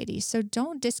anxiety. So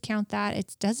don't discount that.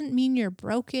 It doesn't mean you're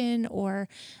broken, or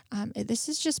this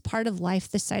is just part of life,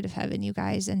 this side of heaven, you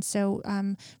guys. And so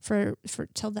for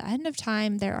till the end of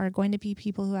time, there are going to be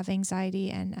people who have anxiety,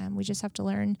 and we just have to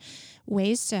learn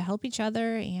ways to help each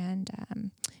other and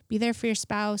be there for your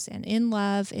spouse and in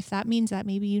love. If that means that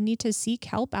maybe you need to seek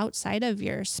help outside of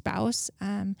your spouse,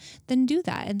 then do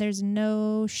that. And there's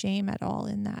no shame at all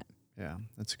in that. Yeah,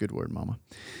 that's a good word, Mama.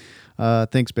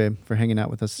 Thanks, babe, for hanging out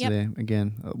with us today.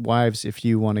 Again, wives, if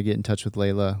you want to get in touch with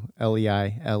Leila,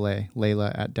 Leila,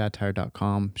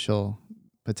 Leila@dadtire.com. She'll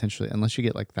potentially, unless you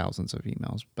get like thousands of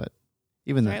emails, but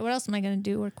even that. Right, what else am I going to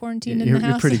do? We're quarantined in the house.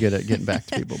 You're pretty good at getting back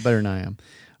to people, better than I am.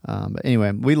 But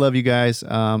anyway, we love you guys.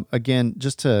 Again,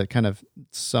 just to kind of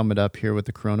sum it up here with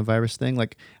the coronavirus thing,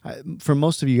 like for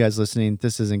most of you guys listening,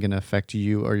 this isn't going to affect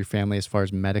you or your family as far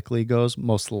as medically goes,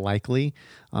 most likely.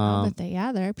 But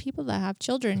there are people that have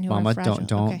children who are fragile.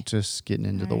 Don't just getting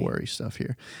into the worry stuff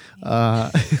here.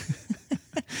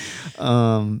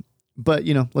 But,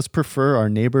 let's prefer our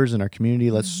neighbors and our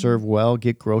community. Let's serve well,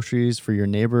 get groceries for your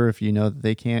neighbor if you know that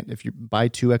they can't. If you buy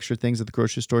 2 extra things at the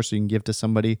grocery store so you can give to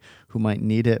somebody who might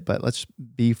need it. But let's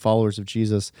be followers of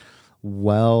Jesus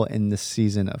well in this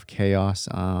season of chaos.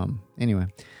 Anyway,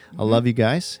 I love you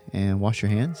guys, and wash your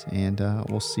hands, and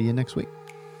we'll see you next week.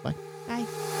 Bye.